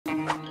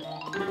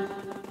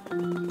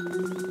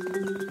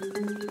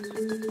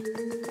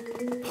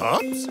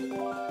pups?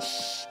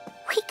 Shh!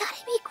 We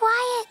gotta be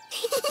quiet.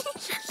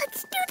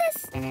 Let's do this.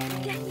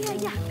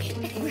 Yeah.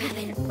 Grab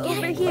it.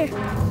 Over here.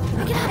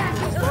 Get out.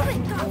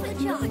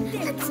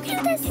 Let's do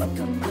this.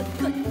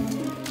 Good.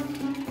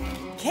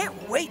 Can't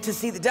wait to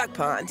see the duck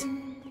pond.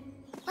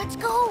 Let's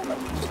go.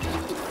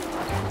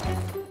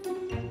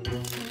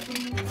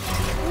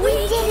 We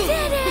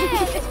did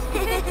it!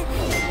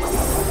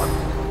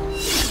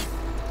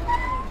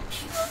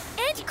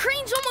 Auntie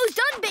Crane's almost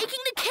done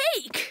baking the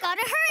cake.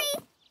 Gotta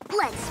hurry.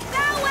 Let's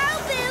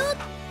build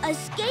a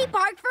skate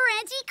park for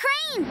Auntie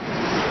Crane.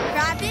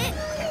 Grab it,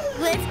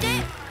 lift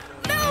it,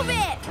 move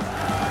it.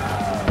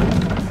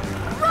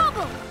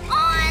 Rubble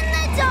on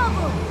the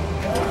double.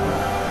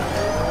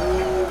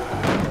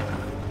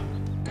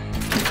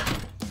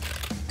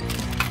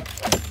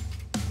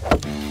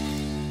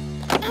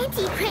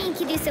 Auntie Crane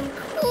can do some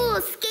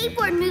cool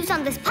skateboard moves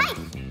on this pipe.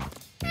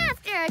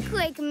 After a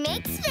quick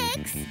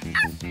mix-fix,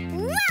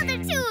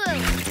 leather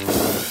tools.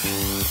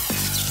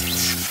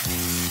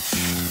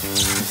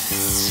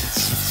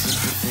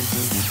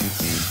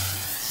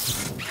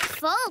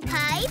 Full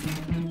pipe.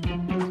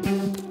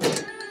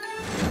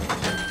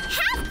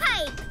 Half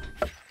pipe.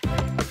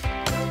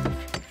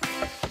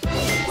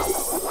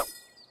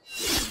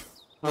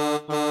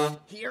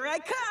 Here I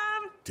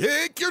come.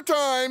 Take your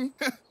time.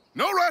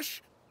 No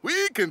rush.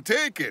 We can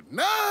take it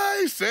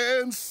nice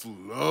and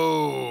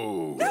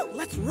slow. No,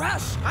 let's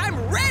rush. I'm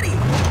ready.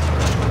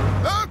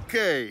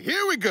 Okay,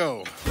 here we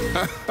go.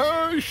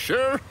 I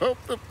sure hope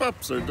the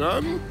pups are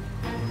done.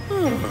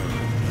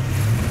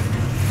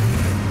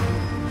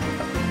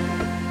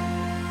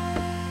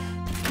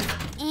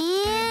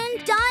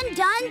 And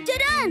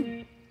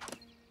done.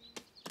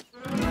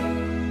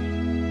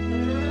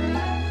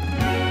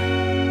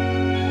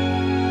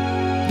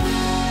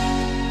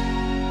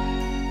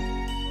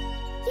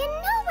 You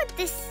know what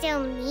this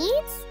still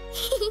needs?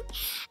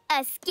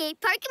 A skate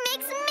park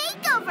makes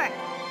makeover.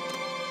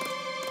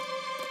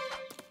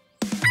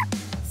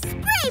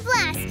 Spray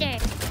blaster.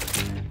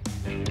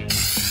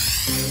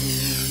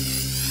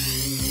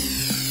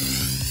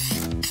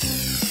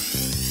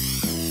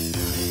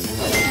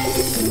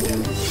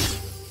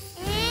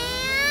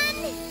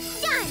 And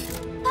done.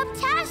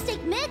 Fantastic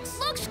mix.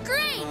 Looks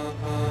great.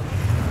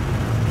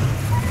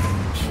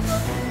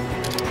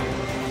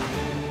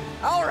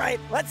 All right,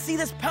 let's see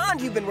this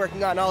pond you've been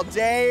working on all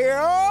day.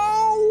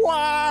 Oh,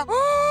 wow.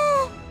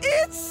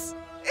 It's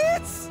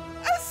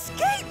a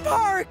skate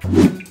park.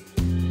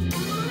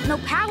 No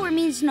power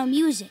means no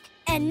music.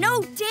 And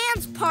no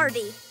dance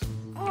party.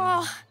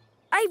 Oh,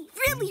 I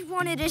really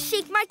wanted to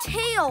shake my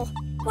tail.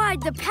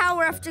 Why'd the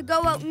power have to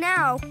go out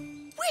now?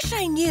 Wish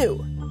I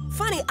knew.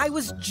 Funny, I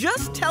was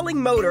just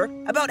telling Motor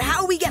about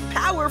how we get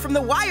power from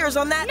the wires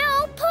on that.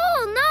 No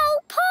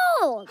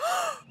pull.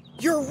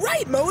 You're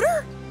right,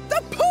 Motor.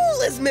 The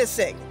pole is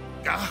missing.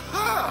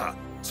 Aha!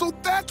 So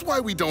that's why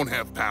we don't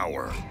have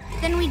power.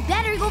 Then we'd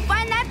better go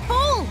find that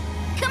pole.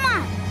 Come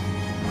on.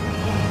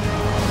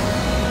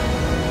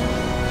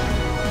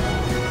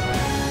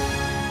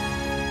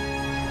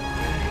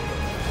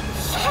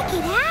 Check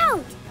it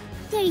out.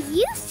 There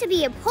used to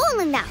be a pole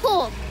in that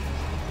hole.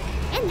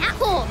 And that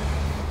hole.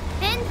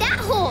 And that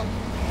hole.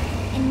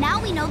 And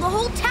now we know the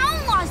whole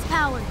town lost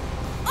power.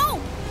 Oh,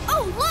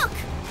 look!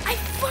 I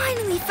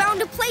finally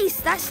found a place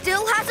that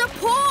still has a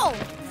pole.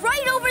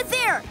 Right over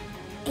there.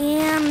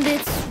 And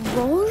it's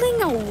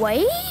rolling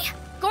away?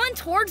 Going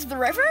towards the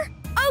river?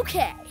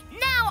 Okay,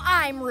 now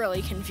I'm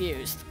really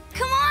confused.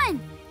 Come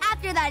on.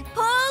 After that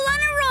pole on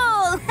a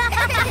roll.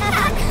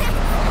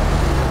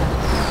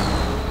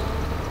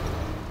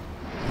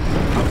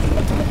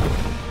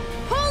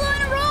 Pole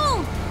on a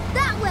roll.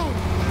 That way.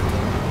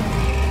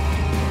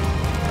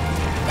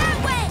 That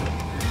way.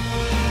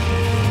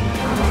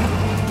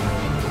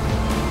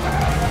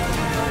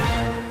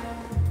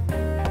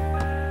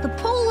 The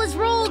pole is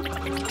rolled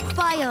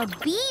by a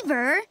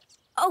beaver.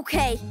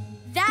 Okay,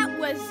 that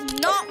was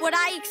not what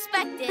I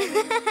expected.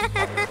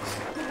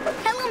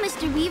 Hello,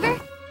 Mr. Beaver.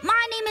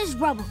 My name is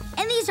Rubble,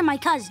 and these are my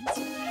cousins.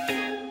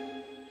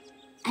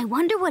 I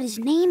wonder what his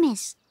name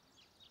is.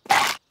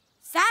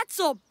 That's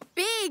a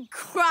big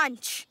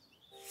crunch.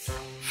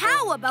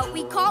 How about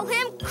we call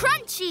him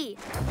Crunchy?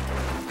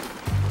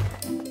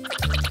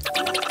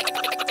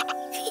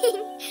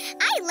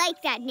 I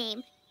like that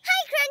name.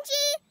 Hi,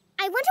 Crunchy.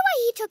 I wonder why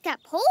he took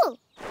that pole.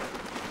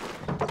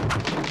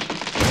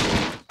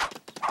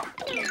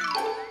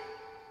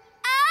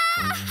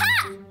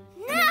 Aha!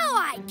 Now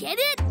I get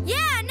it.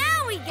 Yeah,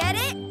 now we get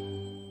it.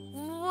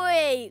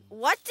 Wait,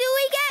 what do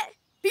we get?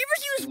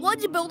 Beavers use wood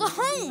to build a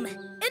home.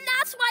 And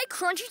that's why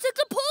Crunchy took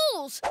the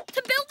poles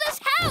to build this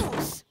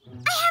house.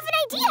 I have an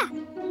idea.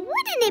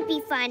 Wouldn't it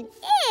be fun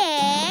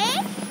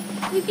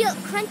if we built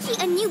Crunchy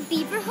a new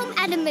beaver home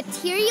out of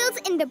materials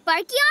in the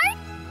barkyard?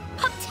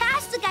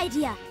 Fantastic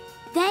idea.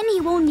 Then he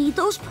won't need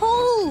those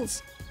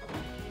poles.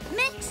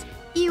 Mix,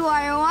 you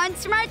are one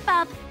smart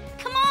pup.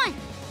 Come on,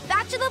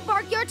 back to the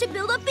barkyard to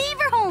build a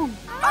beaver home.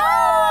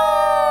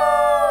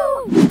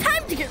 Oh!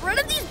 Time to get rid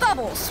of these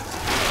bubbles.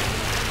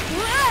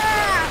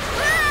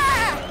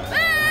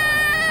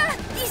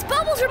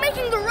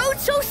 The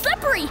road's so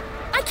slippery.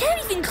 I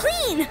can't even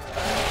clean.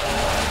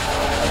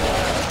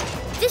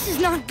 This is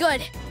not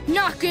good.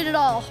 Not good at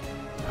all.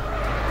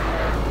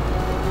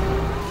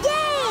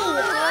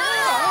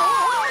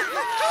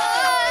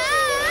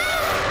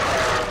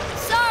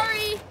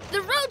 Sorry.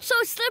 The road's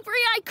so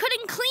slippery I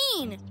couldn't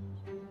clean.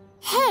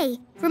 Hey,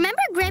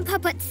 remember Grandpa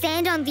put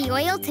sand on the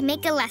oil to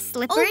make it less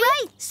slippery? Oh,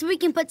 right. So we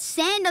can put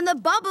sand on the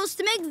bubbles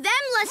to make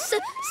them less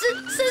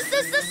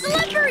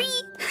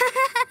slippery.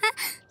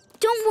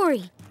 Don't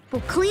worry.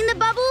 We'll clean the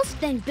bubbles,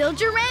 then build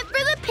your ramp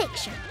for the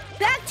picture.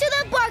 Back to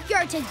the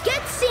barkyard to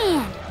get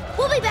sand.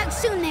 We'll be back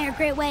soon there,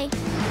 Great Way.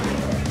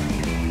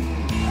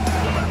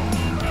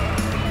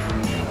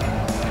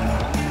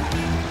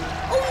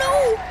 Oh,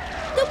 no!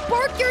 The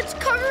barkyard's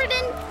covered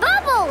in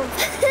Bubbles!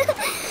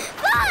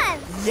 Fun!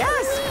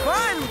 Yes,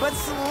 fun, but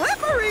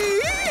slippery!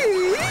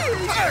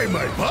 Bye,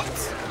 my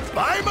pups.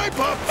 Bye, my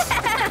pups.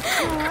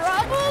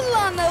 Rubble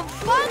on the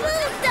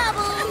bubble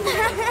double.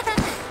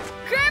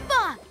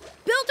 Grandpa,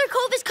 Builder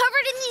Cove is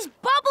covered in these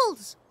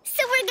bubbles.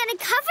 So we're gonna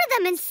cover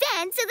them in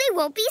sand so they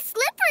won't be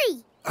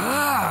slippery.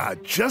 Ah,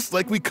 just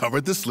like we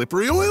covered the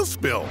slippery oil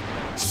spill.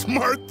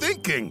 Smart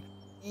thinking.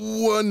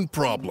 One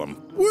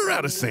problem. We're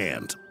out of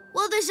sand.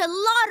 Well, there's a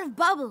lot of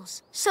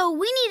bubbles, so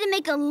we need to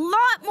make a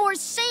lot more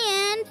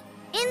sand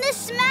in the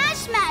Smash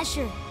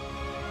Smasher.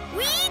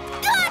 We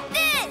got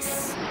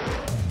this!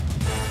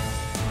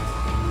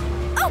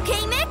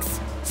 Okay, Mix.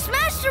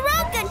 Smash the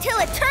rock until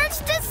it turns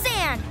to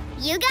sand.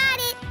 You got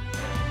it.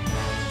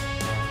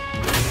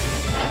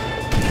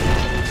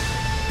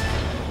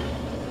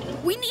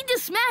 We need to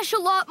smash a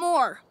lot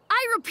more.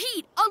 I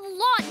repeat, a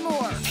lot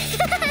more.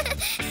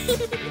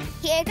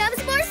 Here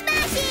comes more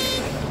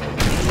smashing.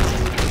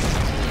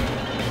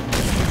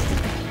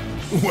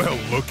 Well,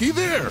 looky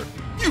there.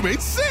 You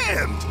made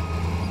sand.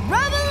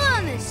 Rubble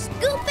on the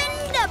scoop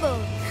and double.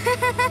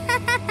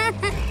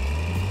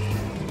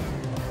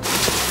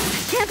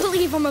 I can't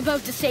believe I'm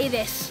about to say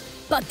this,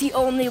 but the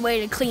only way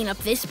to clean up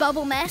this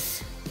bubble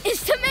mess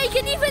is to make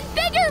an even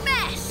bigger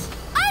mess.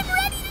 I'm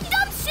ready to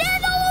dump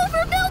sand all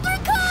over Builder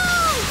Cove!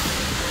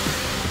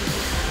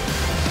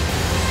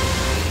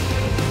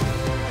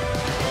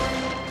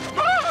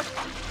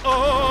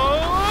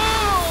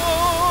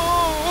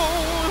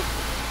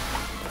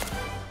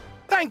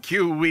 Thank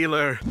you,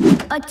 Wheeler.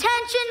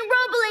 Attention,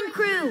 Rubble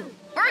Crew.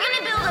 We're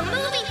gonna build a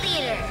movie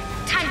theater.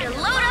 Time to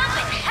load up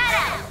and head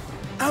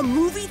out. A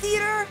movie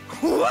theater?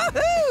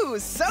 Woohoo!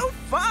 So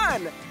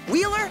fun!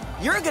 Wheeler,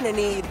 you're gonna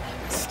need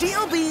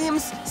steel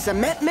beams,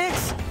 cement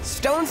mix,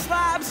 stone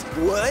slabs,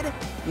 wood,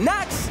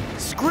 nuts,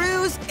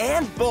 screws,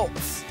 and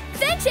bolts.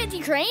 Thanks,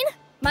 Auntie Crane.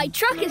 My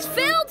truck is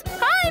filled.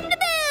 Time to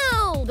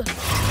build!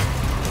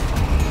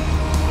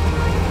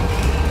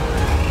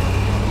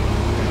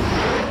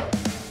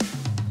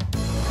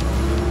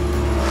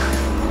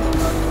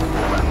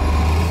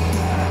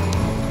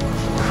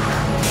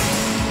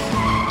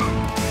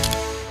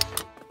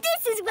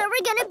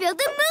 We're gonna build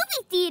a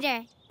movie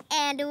theater.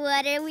 And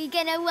what are we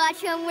gonna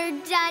watch when we're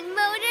done,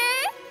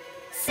 Motor?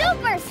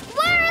 Super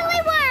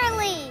Swirly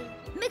Whirly!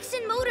 Mix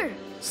and Motor,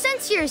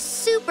 since you're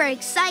super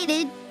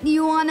excited,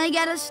 you wanna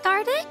get us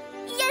started?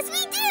 Yes,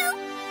 we do!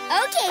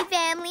 Okay,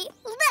 family,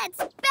 let's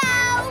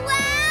bow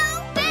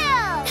wow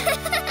build!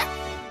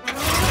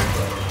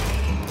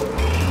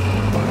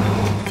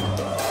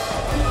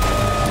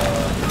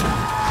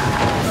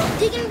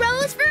 Digging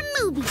rows for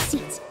movie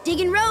seats.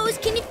 Digging rows,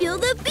 can you feel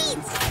the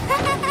beats?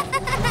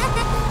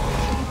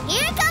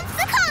 Here comes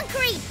the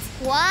concrete!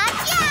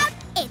 Watch out!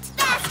 It's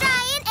fast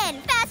drying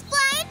and fast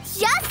flying,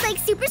 just like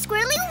Super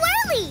Squirrely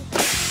Whirly!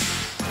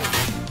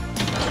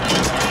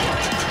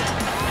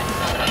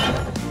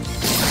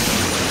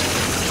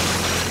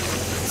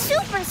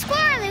 Super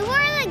Squirrely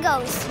Whirly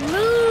goes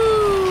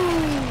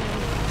smooth!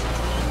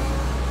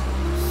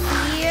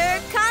 Here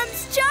comes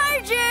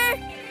Charger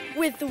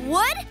with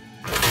wood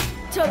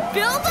to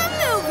build a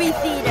movie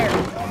theater.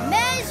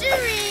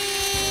 Measuring!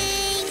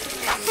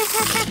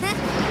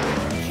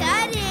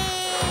 Cutting!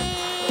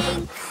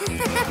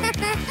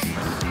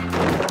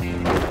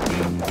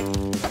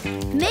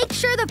 Make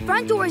sure the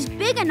front door is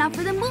big enough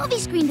for the movie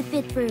screen to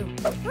fit through.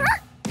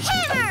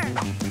 Hammer!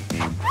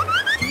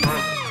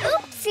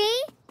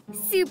 Oopsie!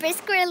 Super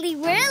Squirrely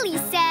Whirly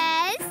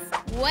says,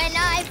 when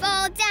I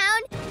fall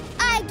down,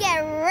 I get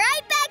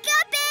right back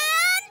up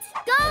and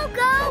go,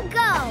 go,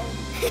 go!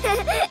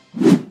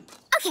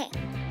 Okay,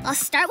 I'll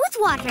start with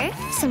water,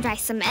 some dry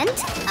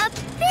cement, a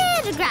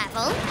bit of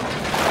gravel.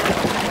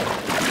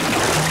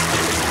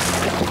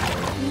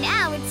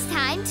 Now it's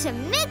time to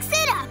mix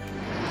it up.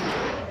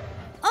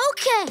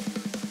 Okay,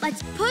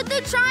 let's put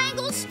the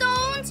triangle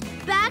stones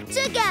back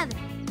together.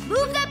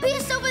 Move that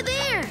piece over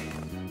there.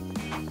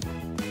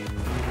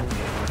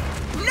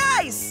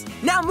 Nice!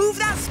 Now move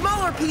that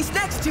smaller piece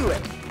next to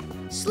it.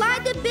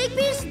 Slide the big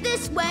piece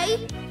this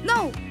way.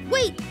 No,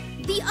 wait,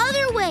 the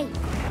other way.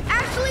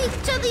 Actually,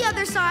 to the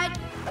other side.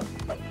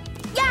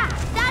 Yeah,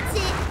 that's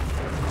it.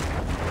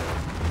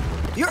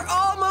 You're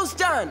almost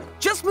done.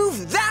 Just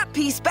move that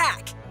piece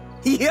back.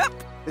 Yep,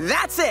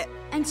 that's it.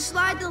 And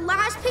slide the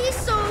last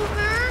piece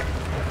over.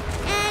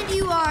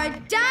 You are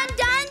done.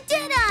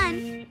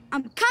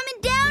 I'm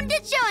coming down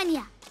to join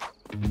ya.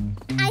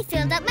 I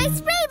filled up my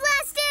spray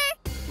blaster.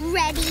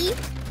 Ready,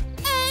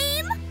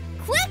 aim,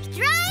 quick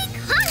dry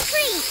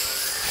concrete.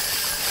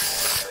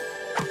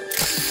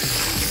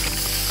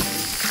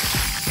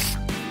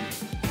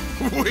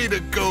 Way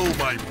to go,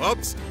 my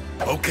pups.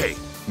 Okay,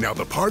 now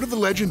the part of the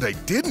legend I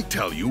didn't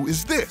tell you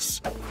is this.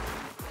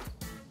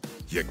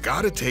 You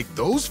gotta take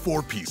those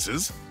 4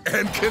 pieces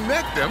and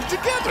connect them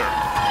together.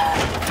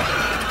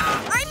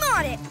 I'm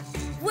on it.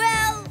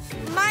 Well,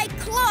 my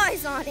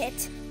claw's on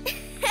it.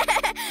 Keep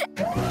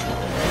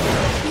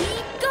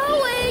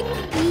going.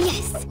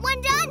 Yes,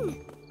 one done.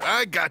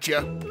 I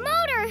gotcha.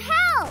 Motor,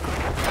 help.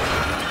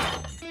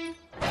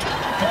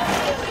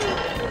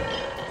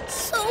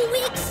 So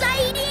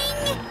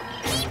exciting!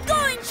 Keep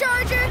going,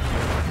 Charger!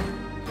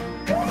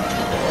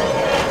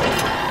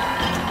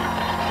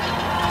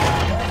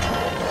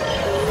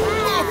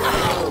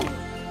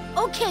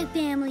 Okay,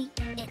 family.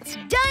 It's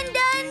done.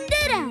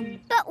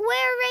 But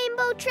where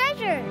Rainbow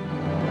Treasure?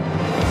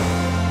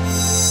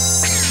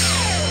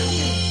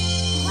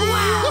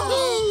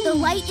 Wow! The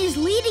light is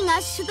leading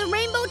us to the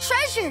rainbow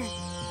treasure.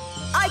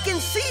 I can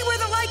see where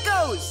the light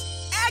goes.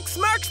 X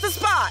marks the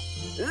spot.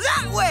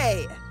 That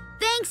way.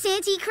 Thanks,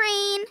 Auntie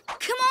Crane.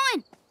 Come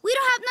on. We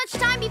don't have much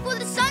time before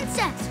the sun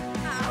sets.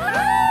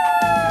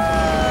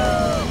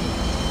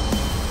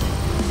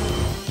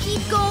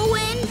 Keep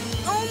going.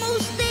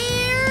 Almost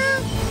there.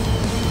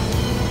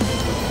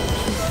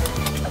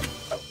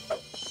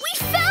 We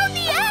found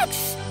the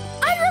X!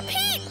 I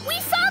repeat, we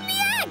found the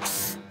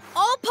X!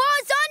 All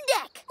paws on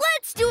deck.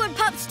 Let's do what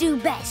pups do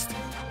best.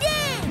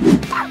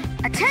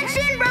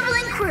 Attention,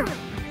 Rubble Crew.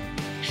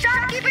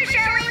 Shopkeeper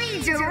Shelley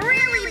needs a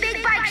really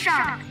big bike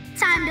shop.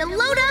 Time to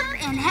load up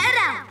and head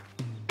out.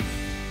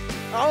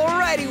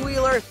 Alrighty,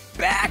 Wheeler.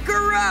 Back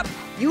her up.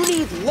 You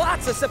need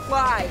lots of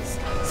supplies.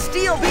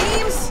 Steel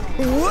beams,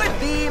 wood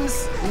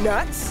beams,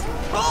 nuts,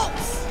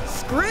 bolts,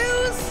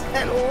 screws,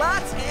 and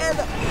lots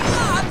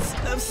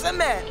of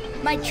cement.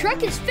 My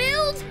truck is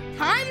filled.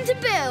 Time to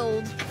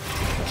build.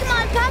 Come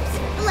on, pups.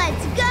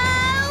 Let's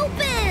go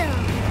build.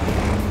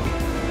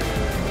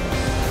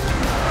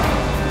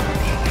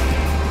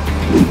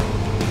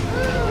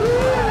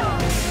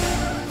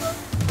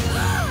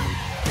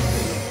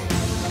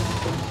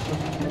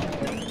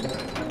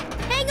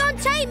 Hang on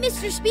tight,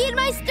 Mr.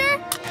 Speedmeister.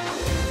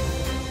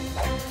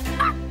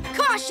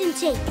 Caution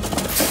tape.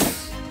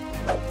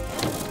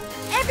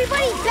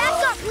 Everybody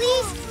back up,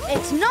 please.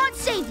 It's not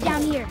safe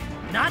down here.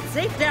 Not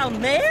safe down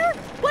there?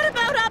 What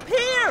about up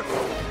here?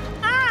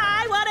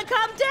 I want to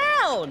come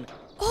down.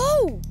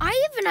 Oh, I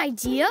have an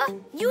idea.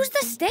 Use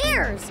the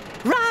stairs.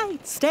 Right,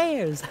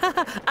 stairs.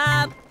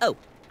 Oh,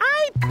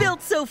 I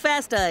built so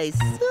fast I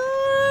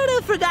sort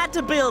of forgot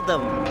to build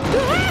them.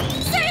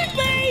 Save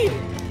me!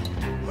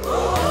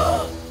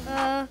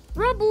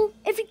 Rubble,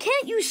 if he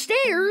can't use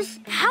stairs,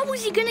 how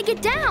is he gonna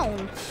get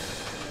down?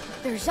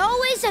 There's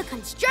always a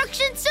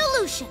construction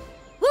solution.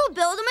 We'll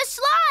build him a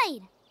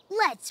slide.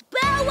 Let's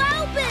bow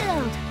wow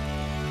build.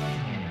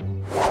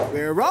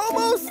 We're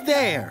almost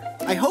there.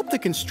 I hope the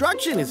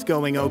construction is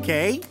going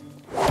okay.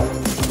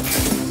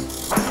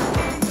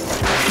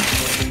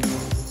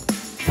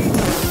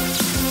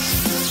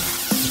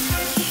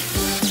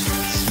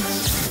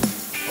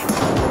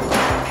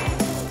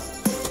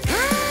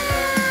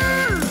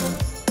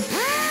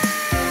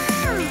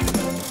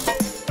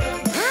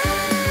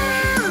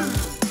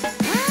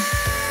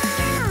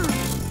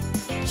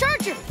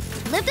 Charger,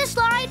 lift the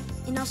slide,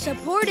 and I'll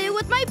support it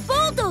with my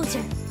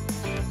bulldozer.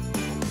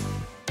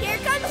 Here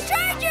comes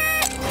Charger!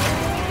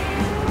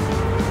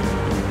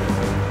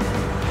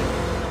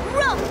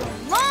 Rubble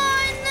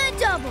on the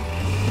double.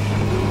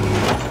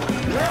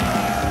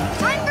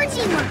 Time for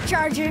teamwork,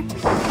 Charger.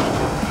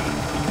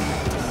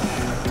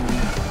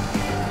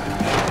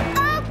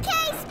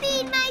 Okay,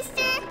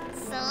 Speedmeister.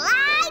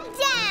 Slide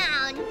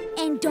down.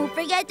 And don't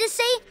forget to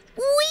say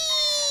wee!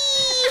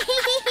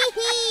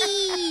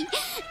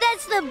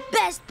 That's the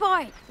best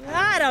part.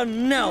 I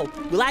don't know.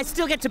 Will I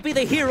still get to be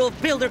the hero of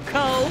Builder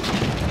Cove?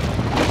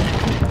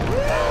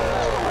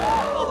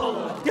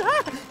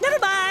 Never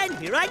mind.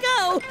 Here I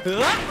go.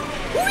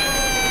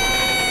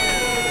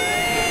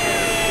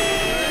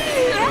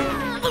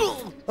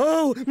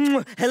 Oh,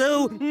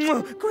 hello,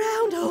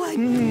 ground. Oh,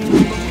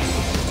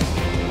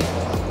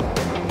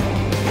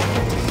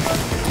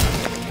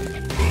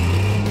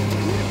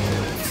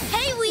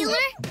 Hey,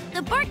 Wheeler.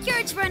 The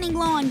barkyard's running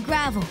low on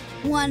gravel.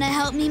 Wanna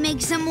help me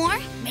make some more?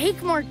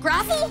 Make more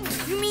gravel?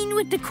 You mean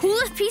with the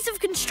coolest piece of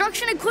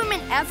construction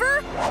equipment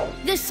ever?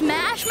 The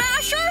Smash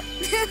Masher?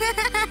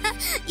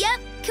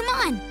 Yep, come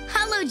on.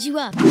 I'll load you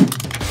up.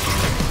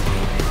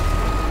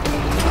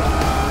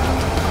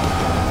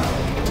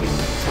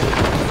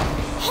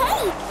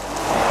 Hey!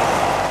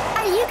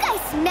 Are you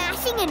guys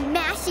smashing and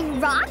mashing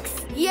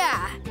rocks?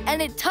 Yeah,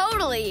 and it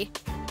totally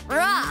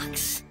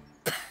rocks.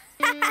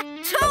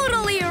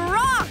 Totally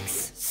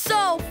rocks!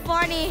 So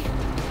funny.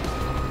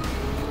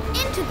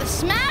 Into the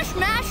Smash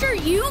Masher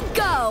you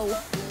go.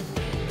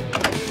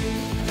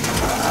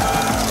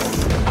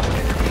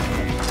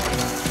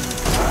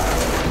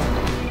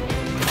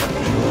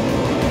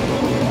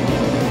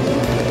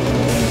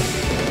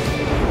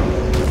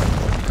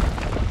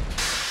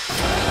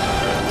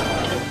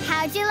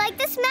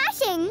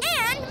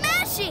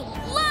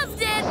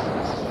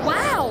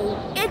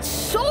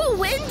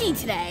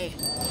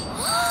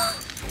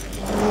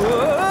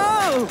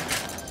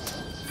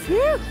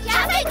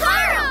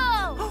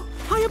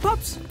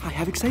 pups, I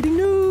have exciting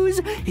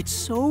news. It's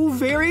so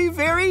very,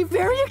 very,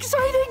 very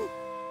exciting.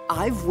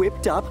 I've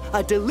whipped up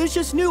a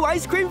delicious new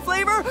ice cream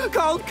flavor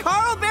called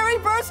Carlberry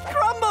Burst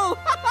Crumble.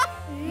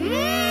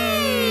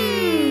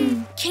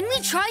 Can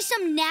we try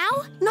some now?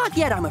 Not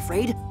yet, I'm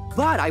afraid.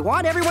 But I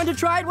want everyone to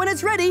try it when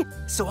it's ready.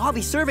 So I'll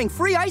be serving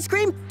free ice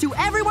cream to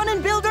everyone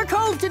in Builder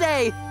Cove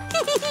today.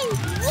 Ice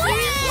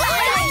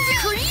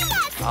cream?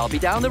 I'll be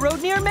down the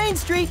road near Main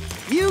Street.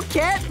 You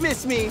can't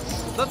miss me.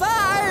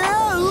 Bye-bye.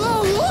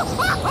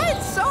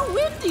 It's so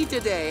windy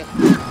today.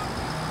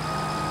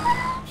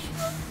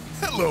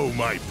 Hello,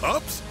 my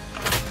pups.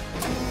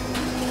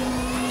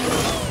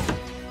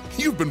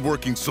 You've been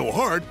working so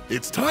hard,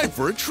 it's time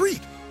for a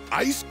treat.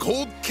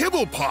 Ice-cold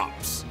kibble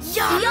pops.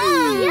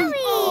 Yummy!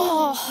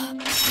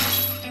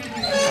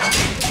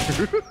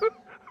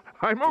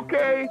 I'm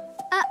okay.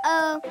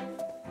 Uh-oh.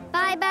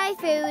 Bye-bye,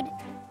 food.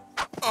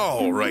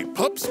 All right,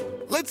 pups,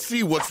 let's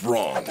see what's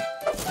wrong.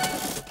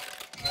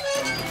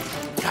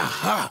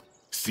 Aha!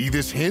 See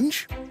this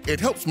hinge? It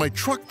helps my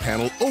truck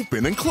panel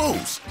open and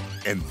close.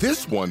 And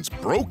this one's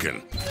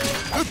broken.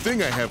 Good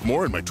thing I have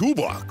more in my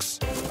toolbox.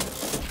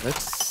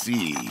 Let's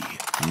see.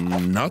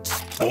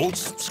 Nuts,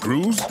 bolts,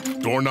 screws,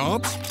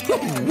 doorknobs.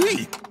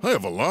 Wee! I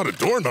have a lot of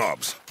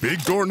doorknobs.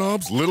 Big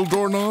doorknobs, little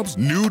doorknobs,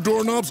 new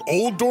doorknobs,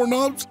 old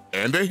doorknobs,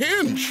 and a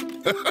hinge.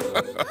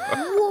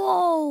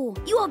 Whoa!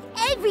 You have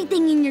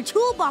everything in your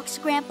toolbox,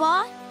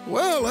 Grandpa.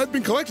 Well, I've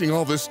been collecting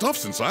all this stuff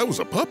since I was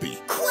a puppy.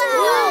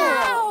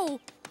 Wow!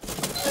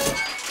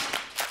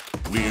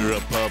 We're a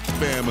pup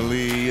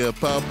family, a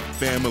pup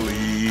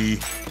family.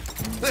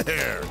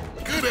 There,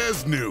 good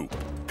as new.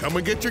 Come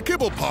and get your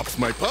kibble pops,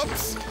 my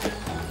pups.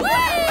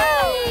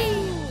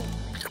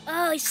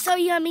 Oh, it's so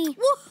yummy.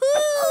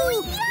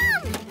 Woohoo!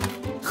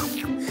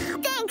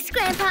 Yum! Thanks,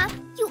 Grandpa.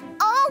 You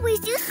always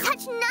do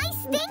such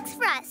nice things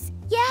for us.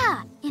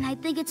 Yeah, and I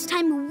think it's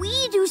time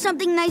we do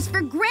something nice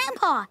for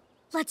Grandpa.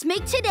 Let's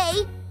make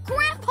today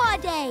Grandpa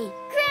Day.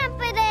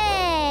 Grandpa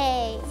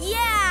Day!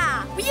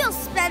 Yeah! We'll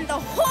spend the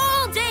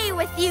whole day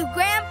with you,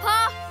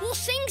 Grandpa. We'll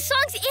sing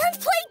songs and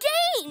play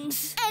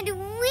games. And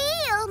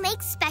we'll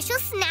make special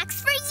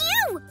snacks for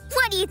you.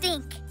 What do you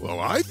think? Well,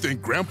 I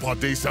think Grandpa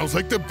Day sounds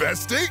like the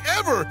best day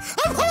ever.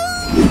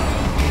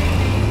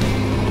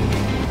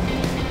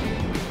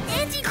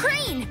 Auntie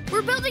Crane,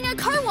 we're building a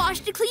car wash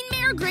to clean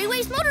Mayor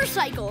Grayway's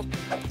motorcycle.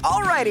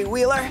 Alrighty,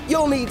 Wheeler.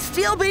 You'll need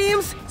steel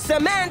beams,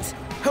 cement,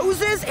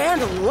 hoses,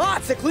 and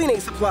lots of cleaning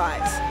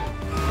supplies.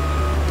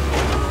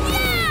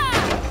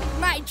 Yeah!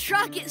 My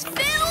truck is filled.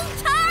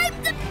 Time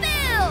to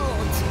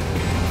build.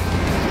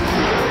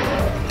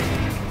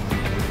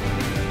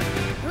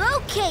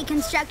 Okay,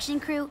 construction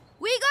crew.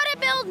 We gotta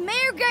build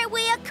Mayor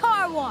Gateway a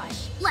car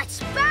wash. Let's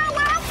bow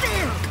wow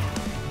build.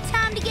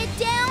 Time to get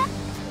down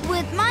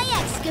with my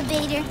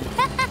excavator.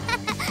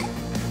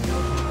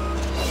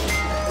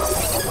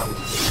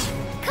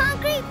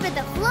 Concrete for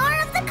the floor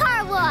of the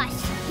car wash.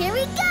 Here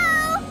we go.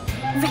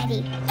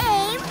 Ready,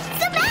 aim,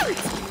 cement.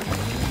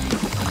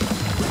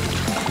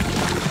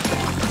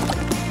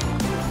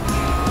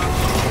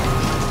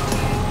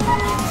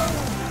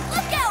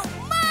 Look out,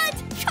 Mud!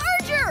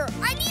 Charger!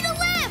 I need a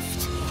lift!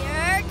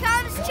 Here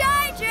comes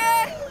Charger!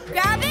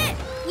 Grab it,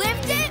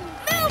 lift it,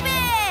 move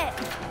it!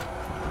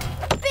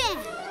 Bam!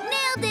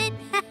 Nailed it!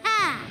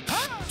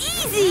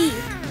 Easy!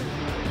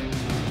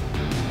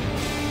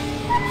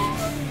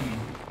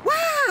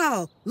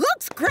 Wow!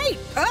 Looks great,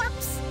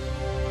 pups!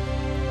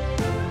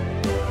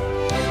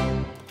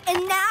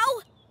 And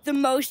now, the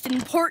most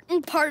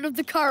important part of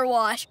the car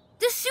wash.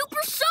 The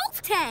super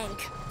soap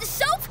tank! The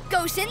soap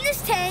goes in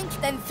this tank,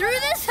 then through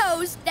this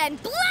hose, then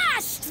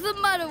blasts the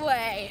mud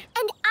away.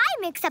 And I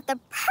mix up the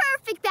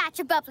perfect batch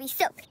of bubbly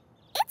soap.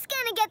 It's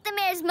gonna get the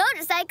mayor's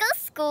motorcycle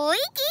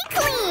squeaky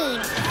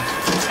clean.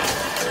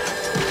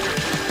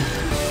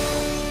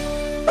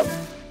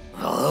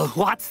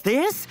 What's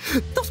this?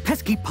 Those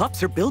pesky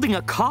pups are building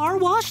a car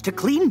wash to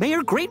clean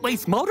Mayor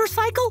Greatway's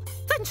motorcycle?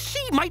 Then she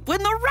might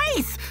win the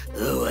race!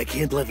 Oh, I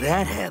can't let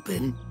that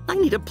happen. I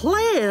need a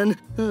plan.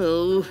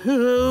 Oh,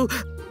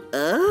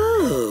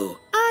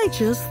 I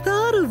just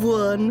thought of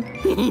one.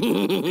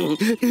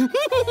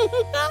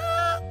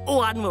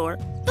 One more.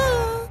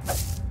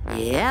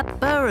 Yep,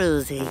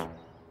 Baroozy.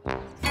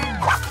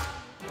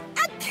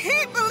 I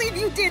can't believe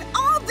you did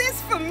all this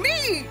for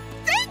me!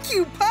 Thank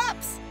you,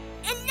 pups!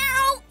 And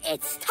now,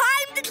 it's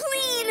time to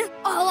clean!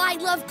 Oh, I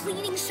love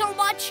cleaning so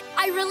much.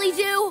 I really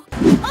do.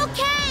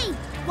 Okay,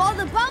 while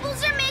the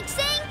bubbles are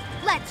mixing,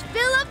 let's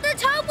fill up the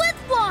tub with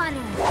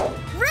water.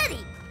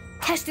 Ready!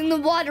 Testing the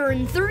water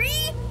in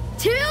 3,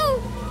 2,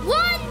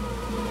 1,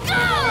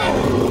 go!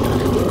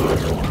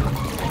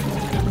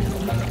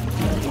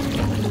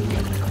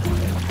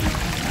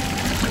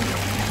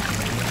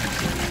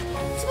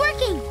 It's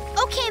working.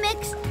 Okay,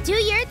 Mix, do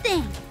your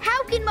thing.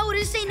 How can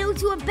motors say no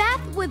to a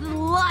bath with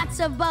lots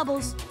of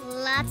bubbles?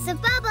 Lots of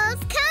bubbles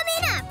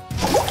coming up.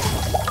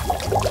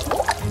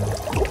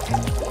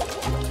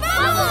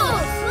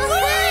 Bubbles!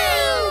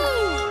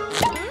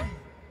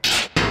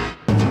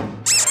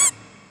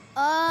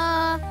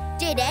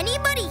 Did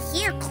anybody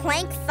hear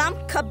clank, thump,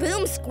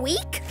 kaboom,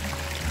 squeak?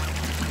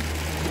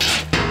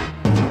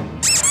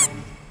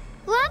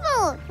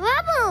 Rubble!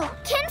 Rubble!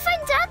 Can't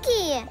find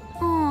Ducky!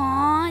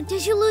 Aw,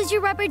 did you lose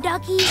your rubber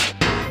ducky?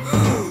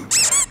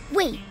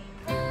 Wait.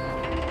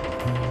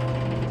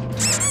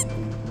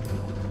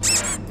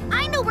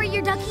 I know where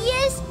your ducky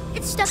is.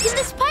 It's stuck in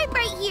this pipe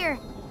right here.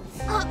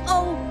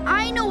 Uh-oh,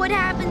 I know what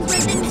happens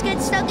when things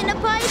get stuck in a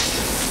pipe.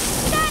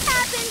 That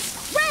happens.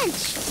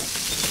 Wrench.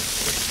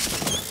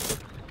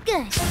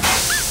 Good.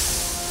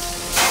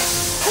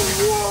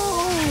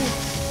 Whoa!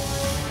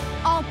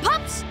 All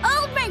pups,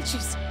 all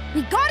wrenches.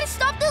 We gotta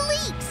stop the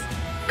leaks.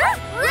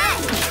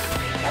 Wrench!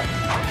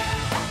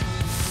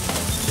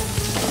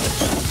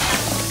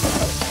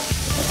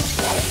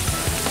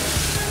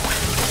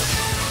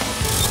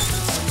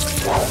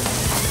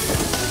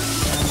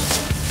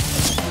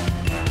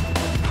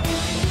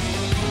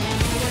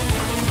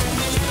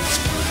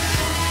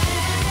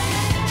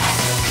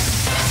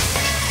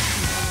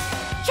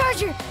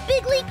 Charger,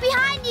 big leak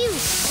behind you.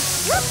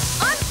 Whoop,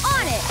 I'm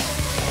on it.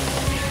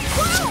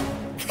 Whoa!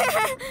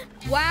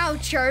 Wow,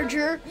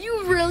 Charger,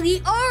 you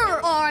really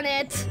are on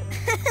it.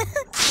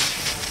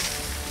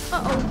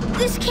 Uh-oh,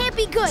 this can't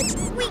be good.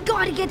 We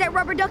gotta get that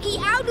rubber ducky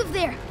out of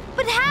there.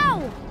 But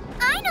how?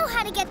 I know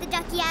how to get the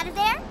ducky out of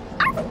there.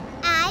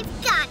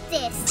 I've got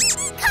this.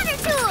 Cutter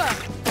tool!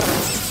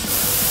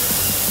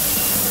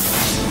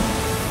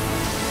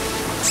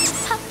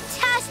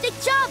 Fantastic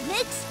job,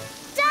 Nix.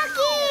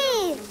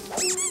 Ducky!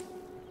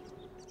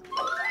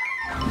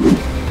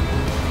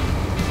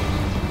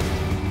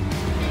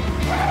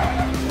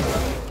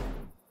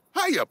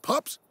 Hiya,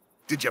 pups.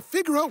 Did you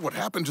figure out what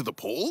happened to the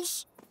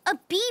poles? A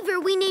beaver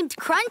we named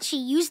Crunchy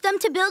used them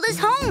to build his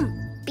home.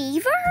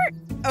 Beaver?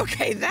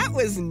 Okay, that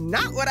was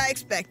not what I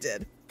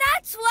expected.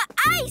 That's what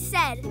I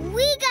said.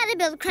 We gotta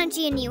build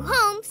Crunchy a new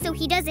home so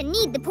he doesn't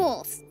need the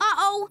poles.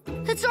 Uh-oh,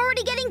 it's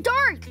already getting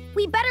dark.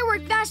 We better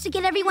work fast to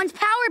get everyone's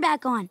power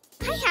back on.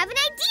 I have an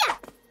idea.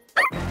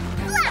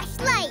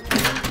 Flashlight!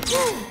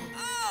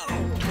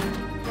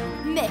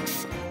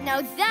 Mix,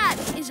 now that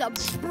is a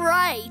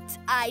bright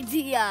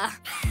idea.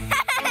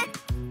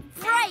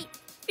 Bright,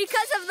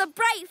 because of the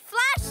bright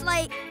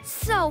flashlight.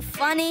 So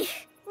funny.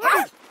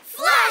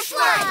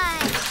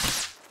 Flashlight!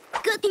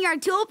 Good thing our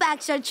tool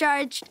packs are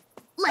charged.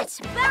 Let's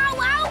bow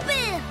out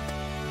Bill!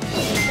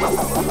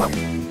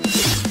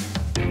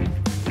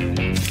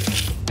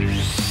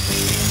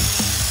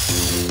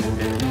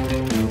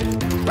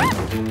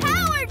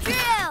 Power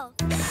drill!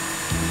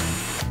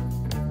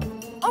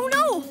 Oh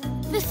no!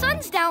 The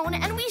sun's down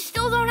and we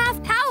still don't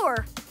have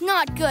power.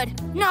 Not good.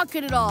 Not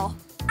good at all.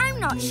 I'm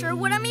not sure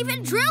what I'm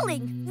even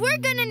drilling. We're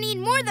gonna need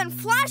more than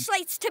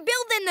flashlights to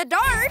build in the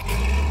dark.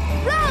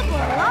 Rubble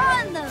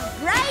on the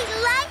bright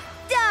light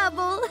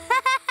double.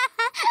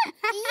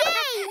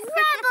 Yay,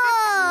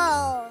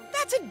 Rubble!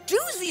 That's a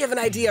doozy of an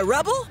idea,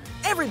 Rubble.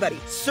 Everybody,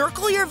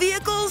 circle your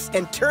vehicles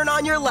and turn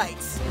on your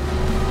lights. We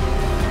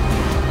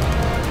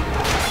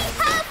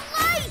have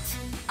light!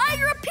 I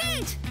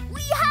repeat,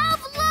 we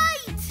have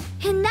light!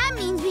 And that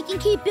means we can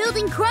keep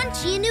building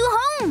Crunchy a new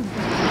home.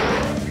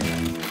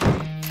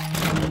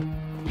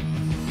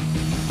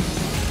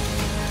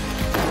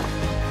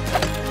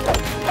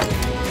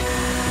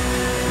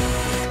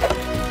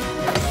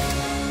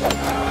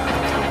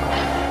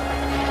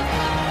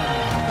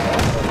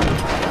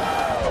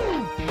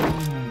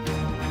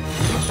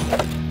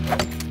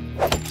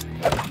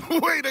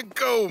 Way to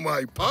go,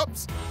 my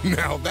pups.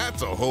 Now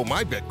that's a home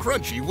I bet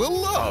Crunchy will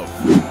love.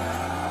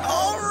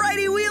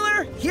 Alrighty,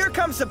 Wheeler. Here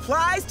come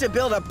supplies to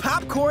build a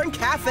popcorn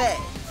cafe.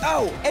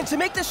 Oh, and to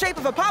make the shape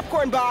of a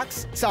popcorn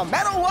box, some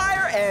metal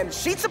wire and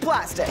sheets of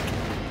plastic.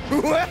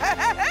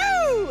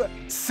 Woohoo!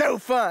 So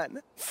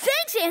fun.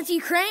 Thanks, Auntie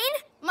Crane.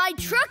 My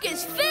truck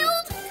is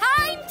filled.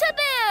 Time to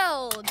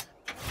build.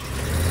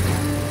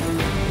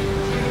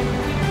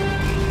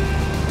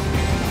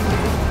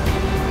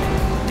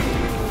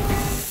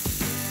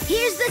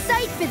 Here's the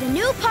site for the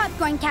new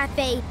popcorn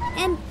cafe.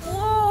 And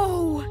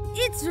whoa,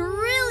 it's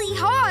really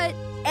hot.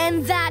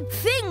 And that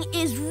thing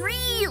is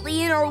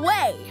really in our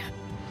way.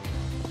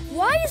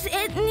 Why is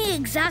it in the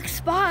exact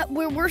spot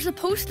where we're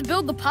supposed to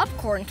build the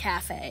popcorn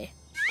cafe?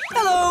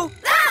 Hello.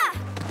 Ah!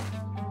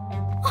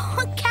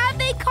 Oh,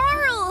 Cafe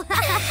Carl.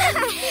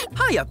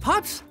 Hiya,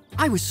 pups.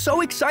 I was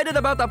so excited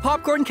about the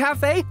popcorn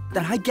cafe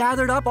that I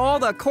gathered up all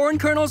the corn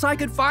kernels I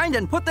could find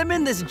and put them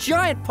in this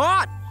giant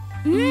pot.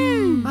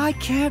 I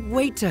can't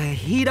wait to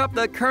heat up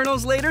the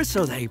kernels later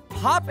so they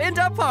pop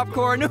into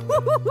popcorn.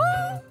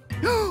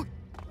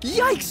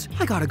 Yikes!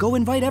 I gotta go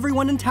invite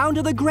everyone in town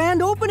to the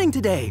grand opening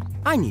today.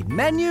 I need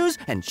menus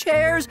and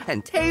chairs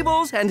and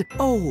tables and...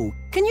 Oh,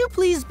 can you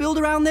please build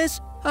around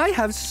this? I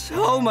have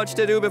so much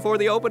to do before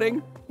the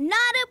opening.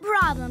 Not a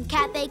problem,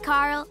 Cafe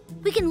Carl.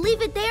 We can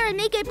leave it there and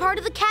make it part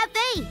of the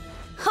cafe.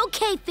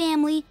 Okay,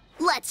 family,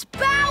 let's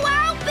bow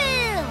out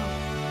Bill!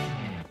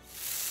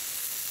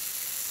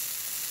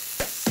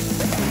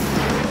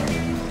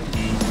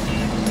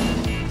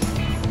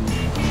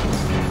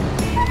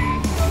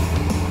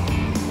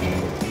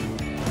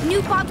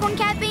 New popcorn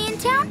cafe in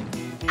town?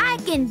 I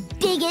can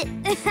dig it.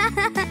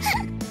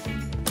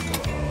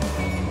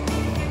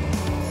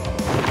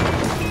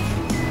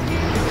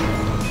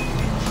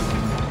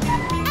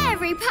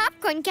 Every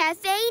popcorn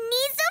cafe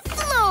needs a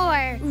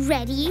floor.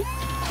 Ready,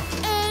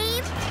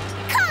 aim,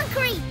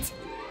 concrete.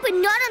 But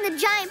not on the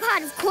giant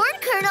pot of corn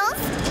kernels.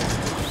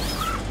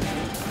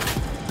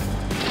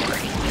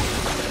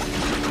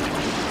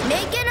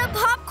 Making a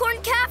popcorn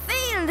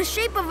cafe in the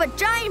shape of a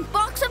giant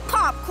box of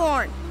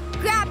popcorn.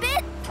 Grab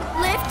it,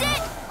 lift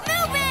it,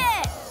 move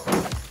it!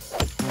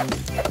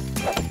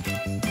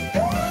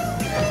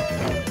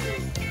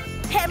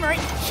 Hammer it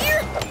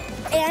here,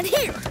 and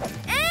here,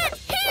 and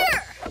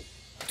here!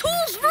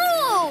 Tools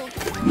rule!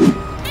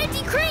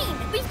 Auntie Crane,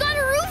 we've got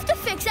a roof to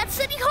fix at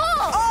City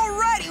Hall!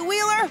 Alrighty,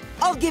 Wheeler.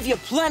 I'll give you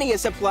plenty of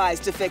supplies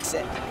to fix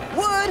it.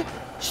 Wood,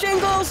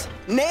 shingles,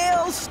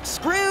 nails,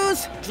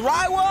 screws,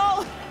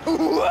 drywall.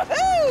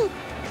 Woohoo!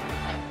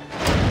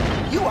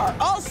 You are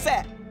all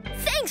set.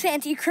 Thanks,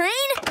 Auntie Crane.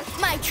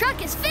 My truck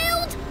is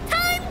filled.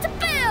 Time to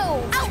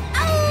build! Ow,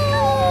 ow!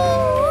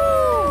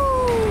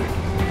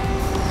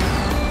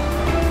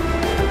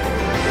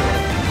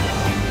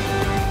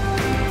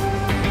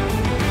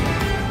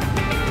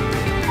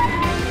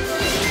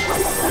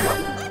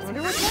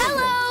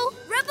 Hello,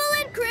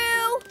 Rubble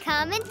Crew.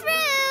 Coming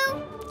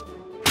through.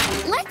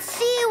 Let's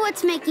see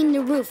what's making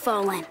the roof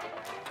fall in.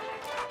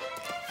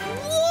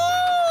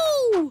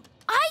 Whoa!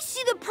 I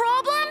see the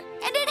problem,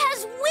 and it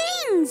has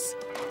wings.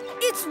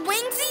 It's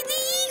Wingsy the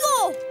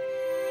Eagle!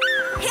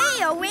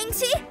 Hey,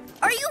 Wingsy!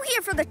 Are you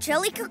here for the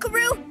chili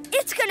cookaroo?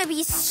 It's gonna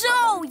be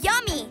so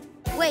yummy!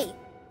 Wait,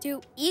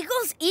 do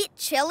eagles eat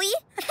chili?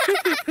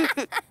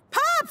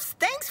 Pops,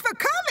 thanks for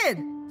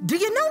coming! Do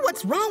you know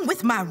what's wrong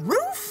with my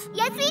roof?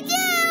 Yes, we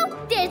do.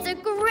 There's a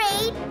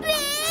great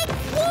big...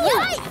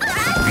 Yikes!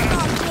 That's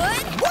not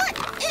good! What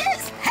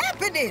is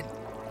happening?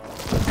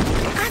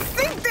 I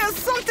think there's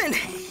something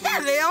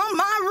heavy on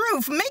my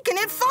roof making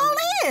it fall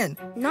in.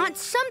 Not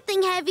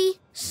something heavy,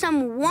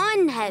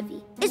 someone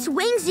heavy. It's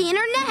Wingsy in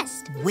her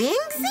nest.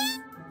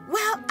 Wingsy?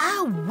 Well,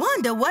 I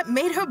wonder what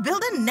made her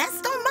build a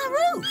nest on my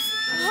roof.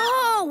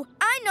 Oh,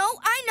 I know!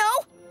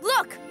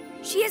 Look,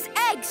 she has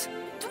eggs.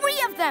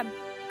 3 of them.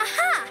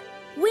 Aha!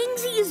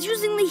 Wingsy is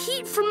using the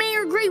heat from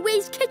Mayor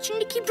Greatway's kitchen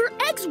to keep her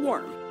eggs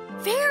warm.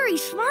 Very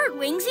smart,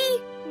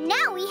 Wingsy.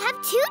 Now we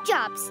have 2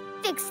 jobs.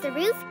 Fix the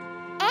roof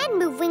and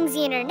move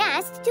Wingsy in her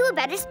nest to a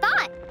better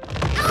spot.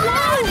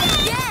 Whoa!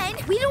 Again?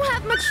 We don't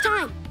have much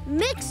time.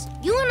 Mix,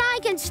 you and I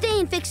can stay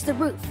and fix the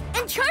roof.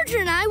 And Charger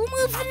and I will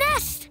move the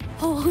nest.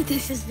 Oh,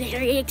 this is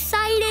very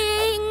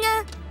exciting.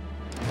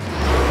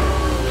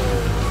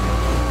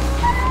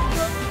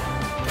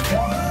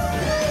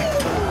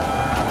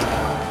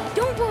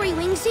 Don't worry,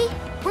 Wingsy.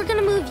 We're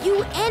gonna move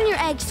you and your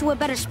eggs to a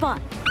better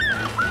spot.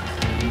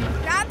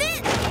 Grab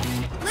it,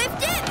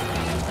 lift it,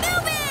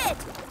 move it!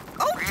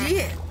 Oh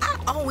dear, I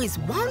always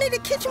wanted a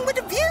kitchen with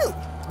a view,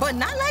 but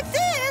not like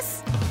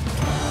this.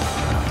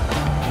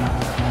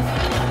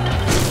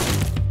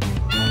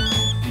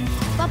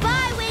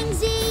 Bye-bye,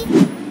 Wingsy.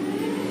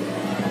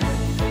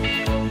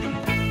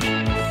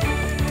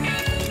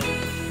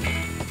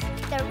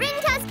 The ring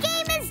toss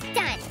game is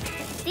done.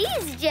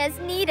 These just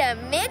need a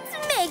mix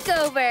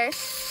makeover.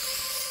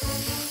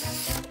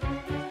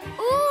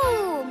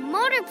 Ooh,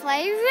 motor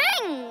play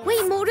ring.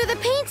 Wait, Motor, the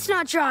paint's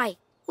not dry.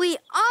 We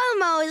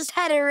almost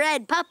had a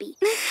red puppy.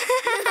 This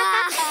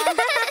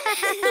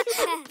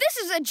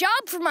is a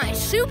job for my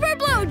super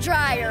blow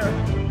dryer.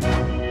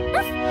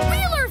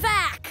 Wheeler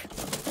vac!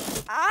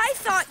 I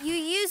thought you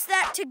used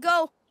that to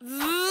go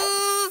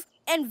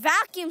and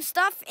vacuum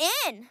stuff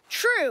in.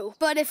 True,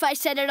 but if I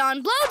set it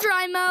on blow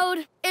dry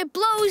mode, it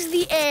blows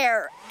the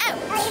air out.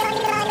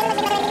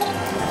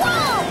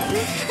 Whoa!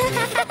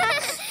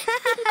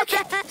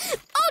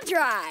 I'll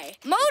dry.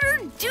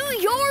 Motor, do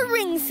your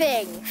ring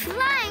thing.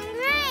 Flying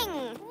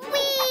ring.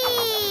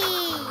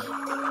 Whee!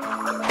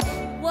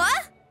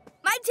 What?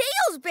 My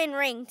tail's been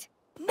ringed.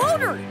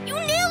 Motor, you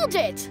nailed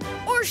it.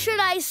 Or should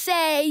I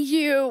say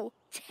you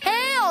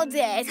tailed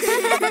it?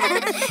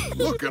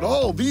 Look at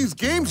all these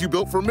games you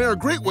built for Mayor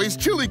Greatway's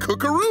chili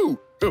cookaroo.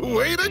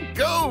 Way to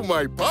go,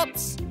 my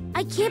pups.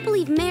 I can't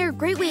believe Mayor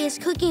Greatway is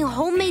cooking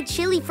homemade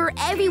chili for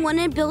everyone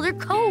in Builder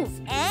Cove.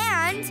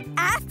 And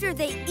after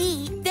they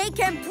eat, they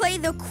can play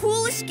the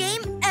coolest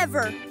game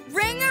ever.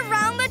 Ring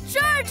around the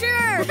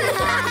charger!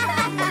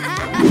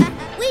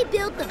 We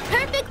built the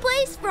perfect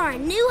place for our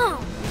new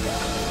home.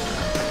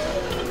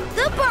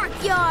 The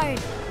barkyard.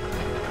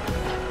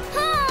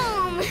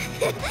 Home.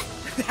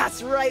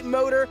 That's right,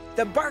 Motor.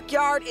 The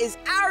barkyard is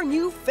our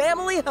new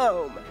family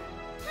home.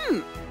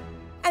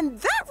 And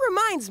that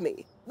reminds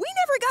me, we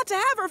never got to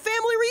have our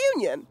family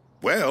reunion.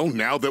 Well,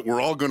 now that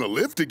we're all gonna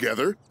live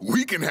together,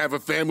 we can have a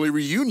family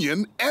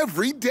reunion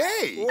every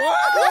day.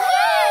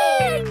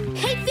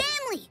 Hey,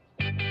 family!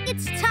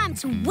 It's time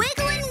to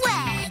wiggle and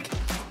wag.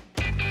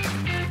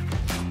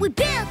 We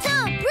built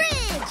a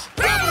bridge!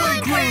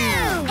 Rubble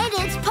Crew! And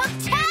it's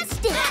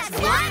pup-tastic! That's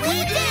what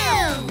we do!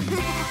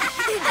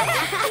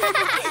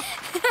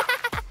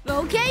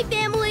 Okay,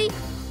 family.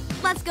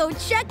 Let's go go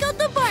check out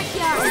the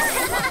barkyard.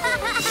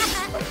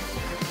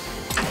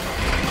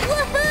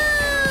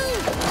 Woohoo!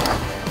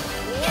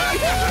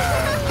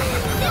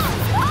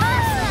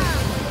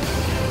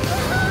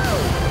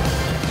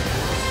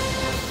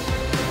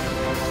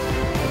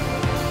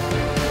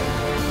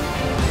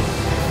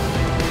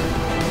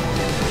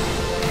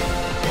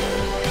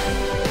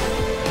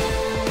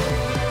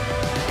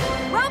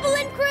 Rubble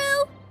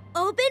Crew,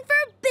 open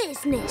for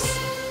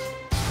business.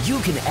 You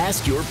can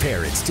ask your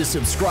parents to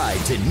subscribe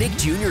to Nick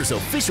Jr.'s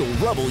official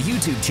Rubble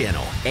YouTube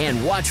channel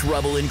and watch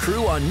Rubble &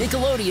 Crew on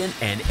Nickelodeon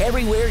and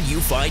everywhere you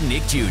find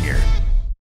Nick Jr.